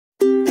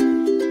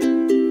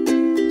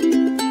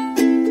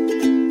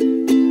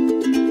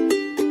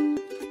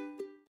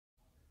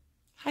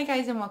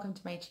guys, and welcome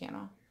to my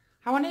channel.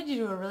 I wanted to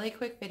do a really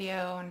quick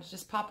video and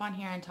just pop on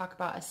here and talk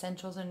about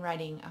Essentials in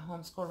Writing, a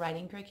homeschool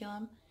writing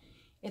curriculum.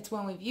 It's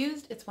one we've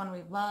used, it's one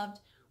we've loved.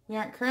 We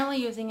aren't currently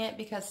using it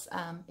because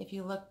if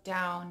you look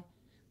down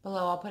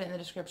below, I'll put it in the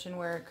description,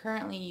 we're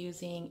currently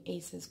using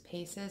ACES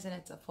PACES, and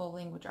it's a full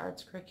language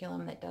arts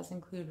curriculum that does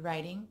include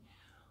writing.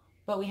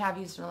 But we have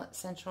used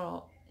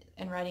Essential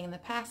in Writing in the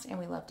past and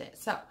we loved it.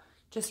 So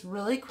just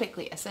really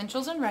quickly,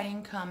 Essentials in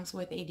Writing comes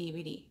with a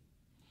DVD.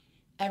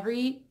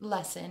 Every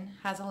lesson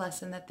has a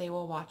lesson that they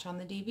will watch on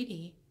the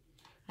DVD,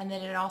 and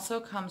then it also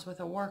comes with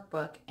a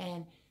workbook,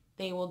 and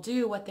they will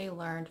do what they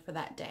learned for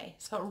that day.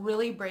 So it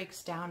really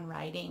breaks down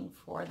writing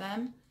for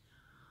them.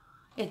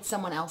 It's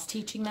someone else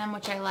teaching them,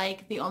 which I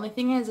like. The only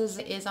thing is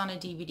it is on a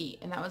DVD,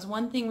 and that was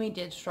one thing we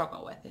did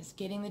struggle with, is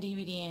getting the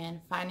DVD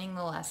in, finding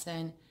the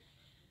lesson,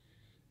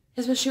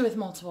 especially with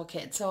multiple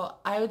kids. So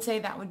I would say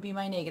that would be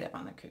my negative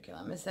on the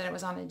curriculum, is that it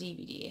was on a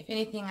DVD. If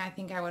anything, I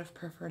think I would have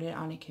preferred it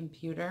on a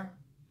computer.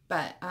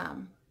 But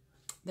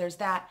there's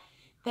that.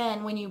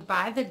 Then when you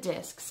buy the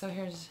disc, so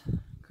here's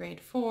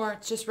grade 4,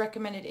 it's just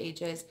recommended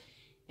ages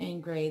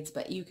and grades,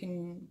 but you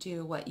can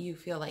do what you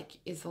feel like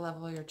is the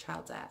level your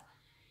child's at.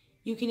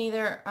 You can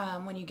either,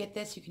 when you get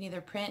this, you can either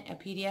print a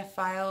PDF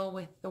file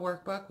with the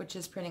workbook, which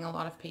is printing a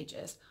lot of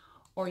pages,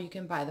 or you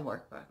can buy the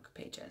workbook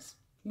pages.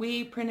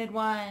 We printed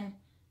one,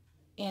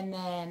 and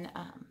then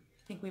I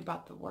think we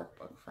bought the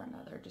workbook for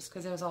another, just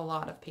because it was a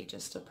lot of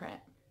pages to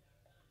print.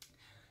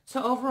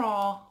 So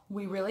overall,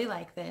 we really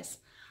like this.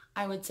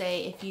 I would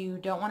say if you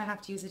don't want to have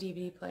to use a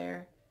DVD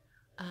player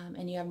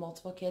and you have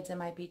multiple kids, it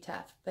might be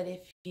tough. But if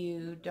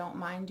you don't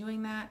mind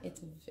doing that,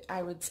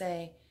 I would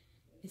say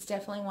it's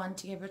definitely one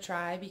to give a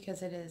try,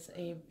 because it is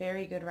a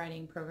very good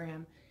writing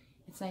program.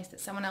 It's nice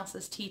that someone else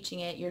is teaching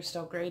it. You're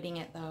still grading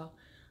it though.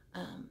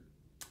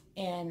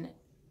 And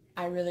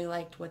I really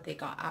liked what they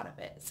got out of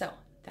it. So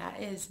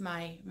that is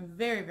my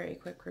very, very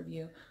quick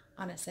review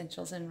on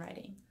Essentials in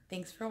Writing.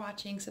 Thanks for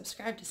watching.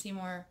 Subscribe to see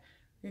more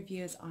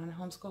reviews on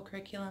homeschool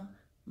curriculum,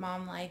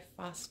 mom life,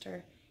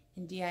 foster,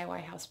 and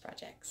DIY house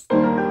projects.